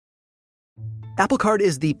Apple Card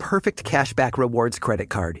is the perfect cashback rewards credit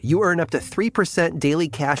card. You earn up to 3% daily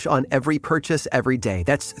cash on every purchase every day.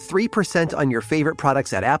 That's 3% on your favorite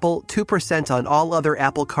products at Apple, 2% on all other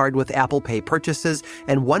Apple Card with Apple Pay purchases,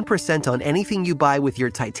 and 1% on anything you buy with your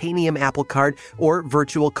titanium Apple Card or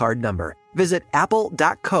virtual card number. Visit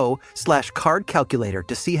apple.co/card calculator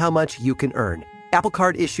to see how much you can earn. Apple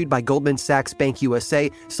Card issued by Goldman Sachs Bank USA,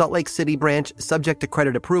 Salt Lake City branch, subject to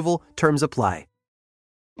credit approval. Terms apply.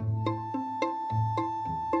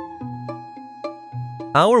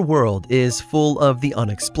 Our world is full of the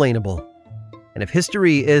unexplainable. And if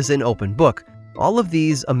history is an open book, all of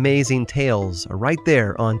these amazing tales are right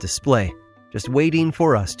there on display, just waiting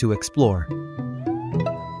for us to explore.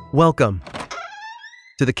 Welcome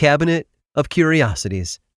to the Cabinet of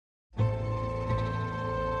Curiosities.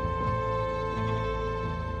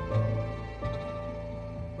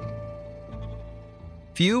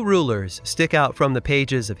 Few rulers stick out from the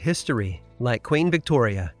pages of history like Queen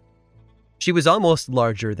Victoria. She was almost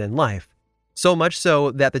larger than life, so much so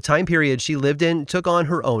that the time period she lived in took on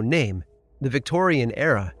her own name, the Victorian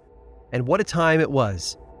era. And what a time it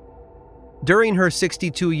was. During her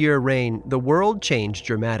 62-year reign, the world changed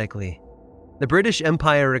dramatically. The British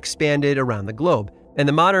Empire expanded around the globe, and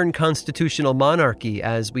the modern constitutional monarchy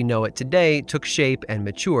as we know it today took shape and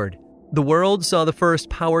matured. The world saw the first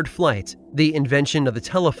powered flight, the invention of the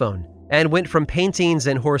telephone, and went from paintings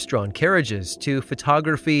and horse-drawn carriages to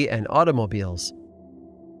photography and automobiles.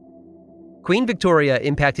 Queen Victoria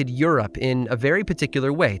impacted Europe in a very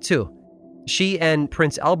particular way, too. She and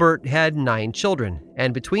Prince Albert had 9 children,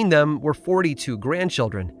 and between them were 42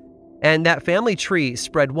 grandchildren, and that family tree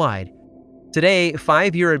spread wide. Today,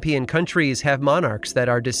 5 European countries have monarchs that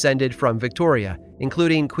are descended from Victoria,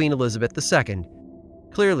 including Queen Elizabeth II.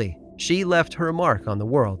 Clearly, she left her mark on the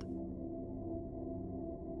world.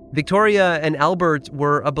 Victoria and Albert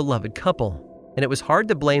were a beloved couple, and it was hard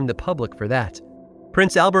to blame the public for that.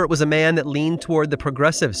 Prince Albert was a man that leaned toward the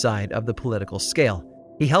progressive side of the political scale.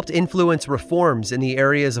 He helped influence reforms in the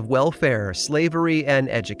areas of welfare, slavery, and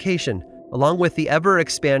education, along with the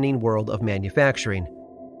ever-expanding world of manufacturing.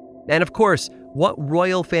 And of course, what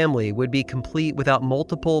royal family would be complete without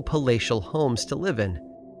multiple palatial homes to live in?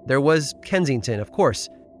 There was Kensington, of course,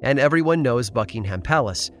 and everyone knows Buckingham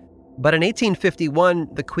Palace. But in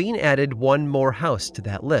 1851, the Queen added one more house to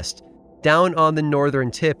that list, down on the northern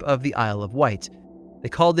tip of the Isle of Wight. They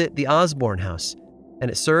called it the Osborne House, and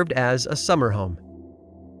it served as a summer home.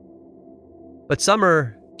 But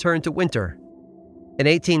summer turned to winter. In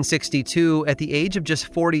 1862, at the age of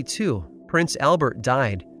just 42, Prince Albert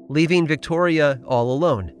died, leaving Victoria all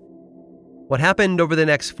alone. What happened over the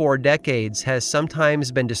next 4 decades has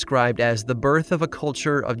sometimes been described as the birth of a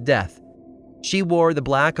culture of death. She wore the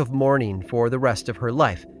black of mourning for the rest of her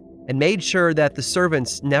life and made sure that the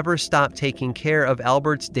servants never stopped taking care of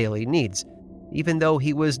Albert's daily needs, even though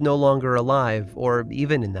he was no longer alive or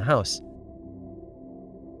even in the house.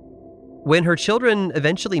 When her children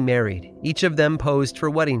eventually married, each of them posed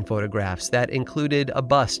for wedding photographs that included a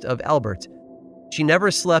bust of Albert. She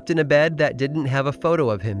never slept in a bed that didn't have a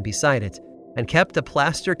photo of him beside it, and kept a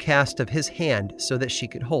plaster cast of his hand so that she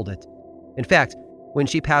could hold it. In fact, when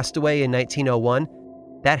she passed away in 1901,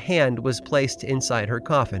 that hand was placed inside her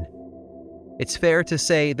coffin. It's fair to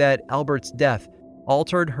say that Albert's death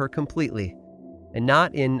altered her completely, and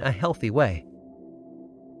not in a healthy way.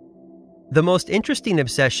 The most interesting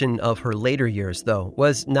obsession of her later years, though,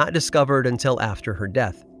 was not discovered until after her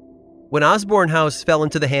death. When Osborne House fell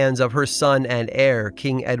into the hands of her son and heir,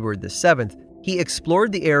 King Edward VII, he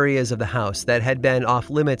explored the areas of the house that had been off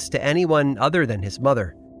limits to anyone other than his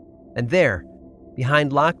mother. And there,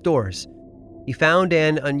 behind locked doors, he found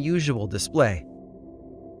an unusual display.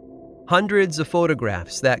 Hundreds of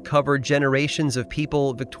photographs that covered generations of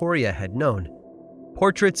people Victoria had known.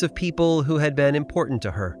 Portraits of people who had been important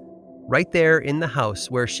to her, right there in the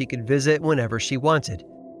house where she could visit whenever she wanted.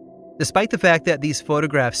 Despite the fact that these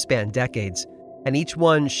photographs spanned decades, and each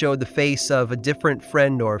one showed the face of a different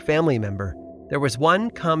friend or family member, there was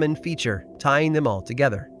one common feature tying them all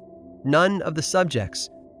together. None of the subjects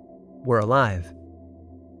were alive.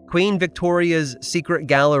 Queen Victoria's secret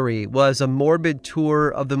gallery was a morbid tour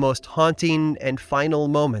of the most haunting and final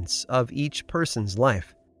moments of each person's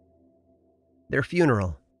life. Their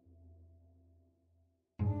funeral.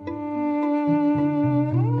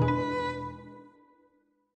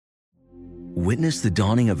 Witness the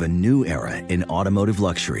dawning of a new era in automotive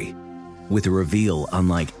luxury with a reveal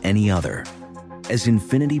unlike any other as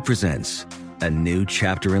Infiniti presents a new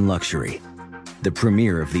chapter in luxury, the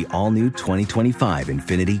premiere of the all-new 2025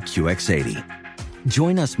 Infiniti QX80.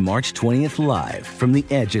 Join us March 20th live from the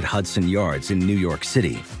Edge at Hudson Yards in New York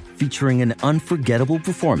City featuring an unforgettable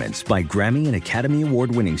performance by Grammy and Academy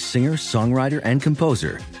Award-winning singer, songwriter, and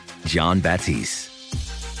composer, Jon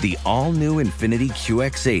Batiste. The all-new Infiniti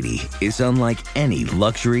QX80 is unlike any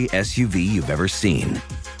luxury SUV you've ever seen.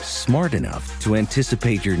 Smart enough to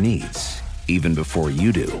anticipate your needs, even before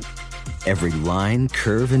you do. Every line,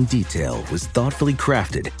 curve, and detail was thoughtfully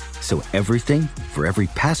crafted, so everything for every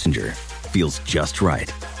passenger feels just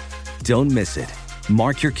right. Don't miss it.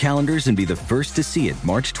 Mark your calendars and be the first to see it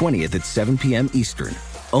March 20th at 7 p.m. Eastern,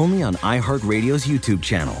 only on iHeartRadio's YouTube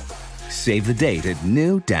channel. Save the date at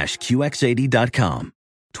new-QX80.com.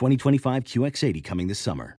 2025 QX80 coming this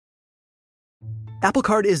summer. Apple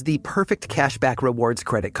Card is the perfect cashback rewards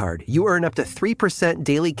credit card. You earn up to 3%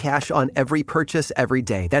 daily cash on every purchase every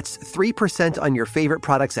day. That's 3% on your favorite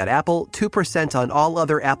products at Apple, 2% on all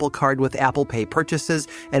other Apple Card with Apple Pay purchases,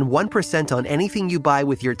 and 1% on anything you buy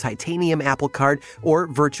with your titanium Apple Card or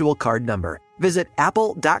virtual card number. Visit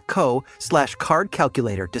apple.co/card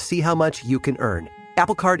calculator to see how much you can earn.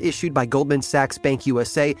 Apple Card issued by Goldman Sachs Bank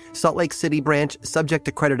USA, Salt Lake City branch, subject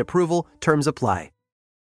to credit approval. Terms apply.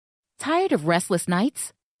 Tired of restless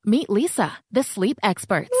nights? Meet Lisa, the sleep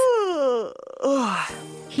experts.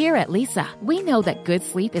 Here at Lisa, we know that good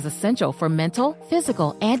sleep is essential for mental,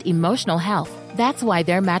 physical, and emotional health. That's why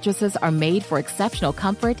their mattresses are made for exceptional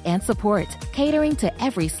comfort and support, catering to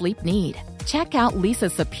every sleep need. Check out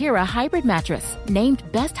Lisa's Sapira Hybrid Mattress, named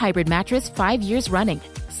Best Hybrid Mattress 5 years running.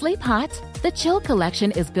 Sleep hot? The Chill Collection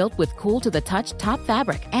is built with cool-to-the-touch top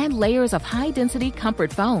fabric and layers of high-density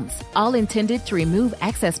comfort foams, all intended to remove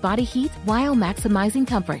excess body heat while maximizing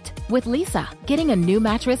comfort. With Lisa, getting a new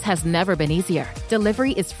mattress has never been easier.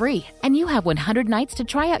 Delivery is free, and you have 100 nights to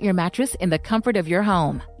try out your mattress in the comfort of your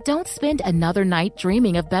home. Don't spend another night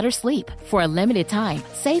dreaming of better sleep. For a limited time,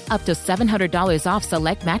 save up to $700 off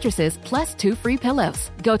select mattresses plus 2 free pillows.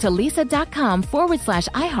 Go to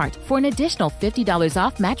lisa.com/iHeart for an additional $50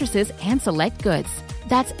 off mattresses and select goods.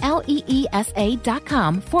 That's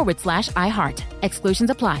LEESA.com/iHeart. Exclusions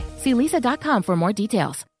apply. See lisa.com for more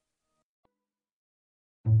details.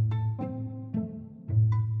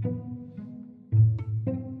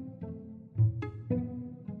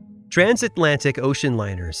 Transatlantic ocean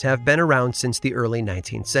liners have been around since the early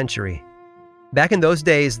 19th century. Back in those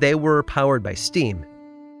days, they were powered by steam.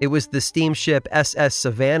 It was the steamship SS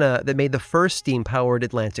Savannah that made the first steam-powered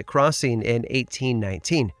Atlantic crossing in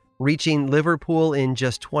 1819, reaching Liverpool in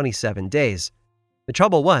just 27 days. The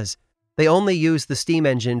trouble was, they only used the steam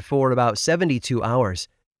engine for about 72 hours,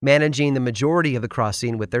 managing the majority of the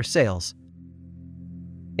crossing with their sails.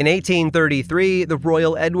 In 1833, the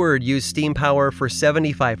Royal Edward used steam power for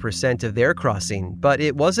 75% of their crossing, but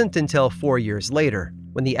it wasn't until 4 years later,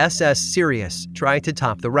 when the SS Sirius tried to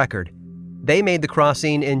top the record. They made the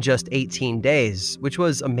crossing in just 18 days, which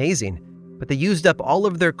was amazing, but they used up all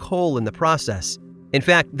of their coal in the process. In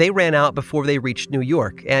fact, they ran out before they reached New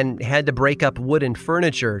York and had to break up wooden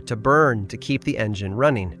furniture to burn to keep the engine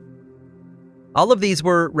running. All of these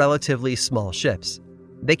were relatively small ships.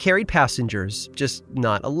 They carried passengers, just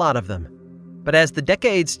not a lot of them. But as the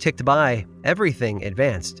decades ticked by, everything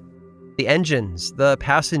advanced. The engines, the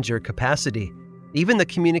passenger capacity, even the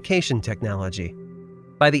communication technology.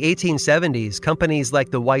 By the 1870s, companies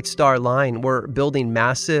like the White Star Line were building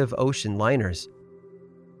massive ocean liners.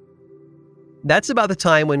 That's about the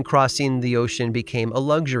time when crossing the ocean became a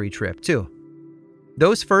luxury trip, too.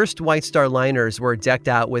 Those first White Star liners were decked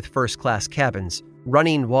out with first-class cabins,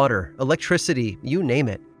 running water, electricity, you name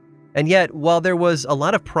it. And yet, while there was a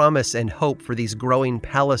lot of promise and hope for these growing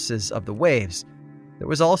palaces of the waves, there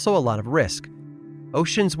was also a lot of risk.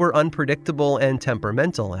 Oceans were unpredictable and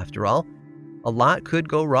temperamental, after all. A lot could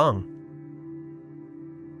go wrong.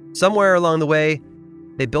 Somewhere along the way,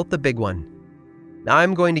 they built the big one. Now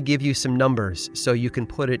I'm going to give you some numbers so you can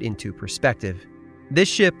put it into perspective. This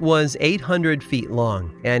ship was 800 feet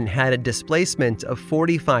long and had a displacement of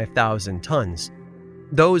 45,000 tons.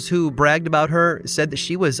 Those who bragged about her said that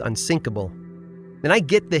she was unsinkable. And I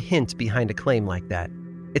get the hint behind a claim like that.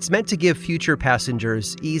 It's meant to give future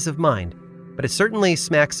passengers ease of mind, but it certainly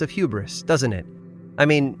smacks of hubris, doesn't it? I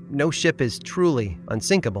mean, no ship is truly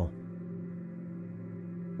unsinkable.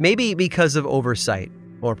 Maybe because of oversight,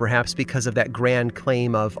 or perhaps because of that grand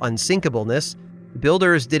claim of unsinkableness, the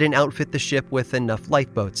builders didn't outfit the ship with enough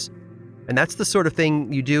lifeboats. And that's the sort of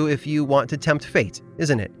thing you do if you want to tempt fate,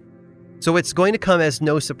 isn't it? So it's going to come as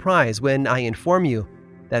no surprise when I inform you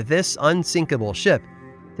that this unsinkable ship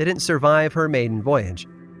didn't survive her maiden voyage.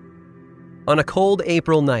 On a cold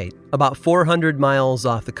April night, about 400 miles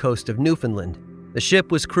off the coast of Newfoundland, the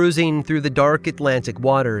ship was cruising through the dark Atlantic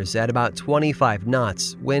waters at about 25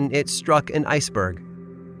 knots when it struck an iceberg.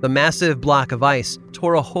 The massive block of ice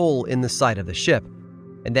tore a hole in the side of the ship,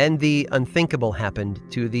 and then the unthinkable happened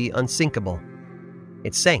to the unsinkable.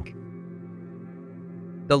 It sank.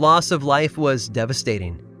 The loss of life was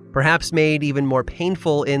devastating, perhaps made even more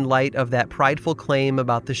painful in light of that prideful claim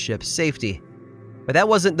about the ship's safety. But that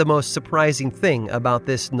wasn't the most surprising thing about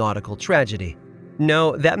this nautical tragedy.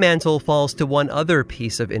 No, that mantle falls to one other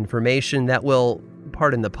piece of information that will,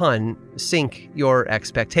 pardon the pun, sink your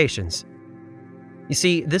expectations. You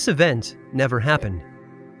see, this event never happened.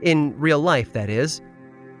 In real life, that is.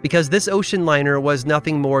 Because this ocean liner was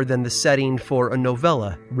nothing more than the setting for a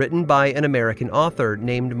novella written by an American author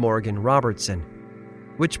named Morgan Robertson.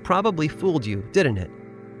 Which probably fooled you, didn't it?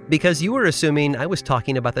 Because you were assuming I was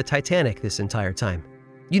talking about the Titanic this entire time.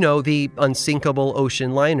 You know, the unsinkable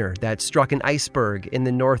ocean liner that struck an iceberg in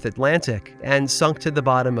the North Atlantic and sunk to the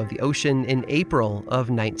bottom of the ocean in April of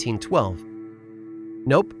 1912.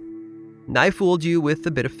 Nope. I fooled you with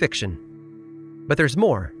a bit of fiction. But there's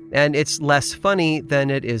more, and it's less funny than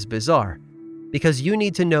it is bizarre, because you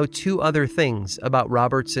need to know two other things about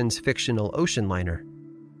Robertson's fictional ocean liner.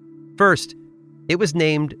 First, it was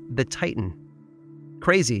named the Titan.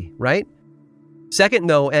 Crazy, right? Second,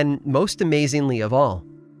 though, and most amazingly of all,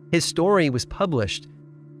 his story was published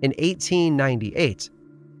in 1898,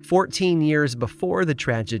 14 years before the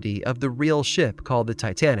tragedy of the real ship called the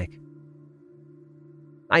Titanic.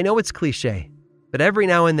 I know it's cliché, but every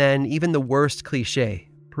now and then, even the worst cliché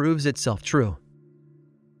proves itself true.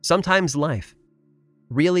 Sometimes life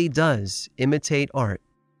really does imitate art.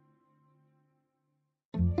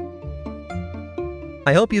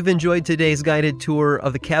 I hope you've enjoyed today's guided tour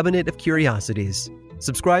of the Cabinet of Curiosities.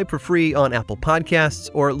 Subscribe for free on Apple Podcasts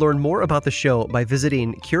or learn more about the show by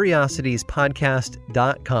visiting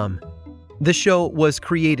curiositiespodcast.com. This show was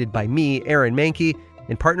created by me, Aaron Mahnke,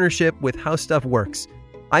 in partnership with How Stuff Works.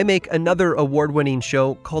 I make another award-winning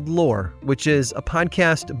show called Lore, which is a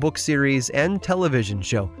podcast, book series, and television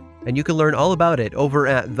show, and you can learn all about it over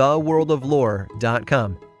at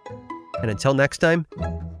theworldoflore.com. And until next time,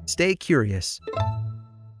 stay curious.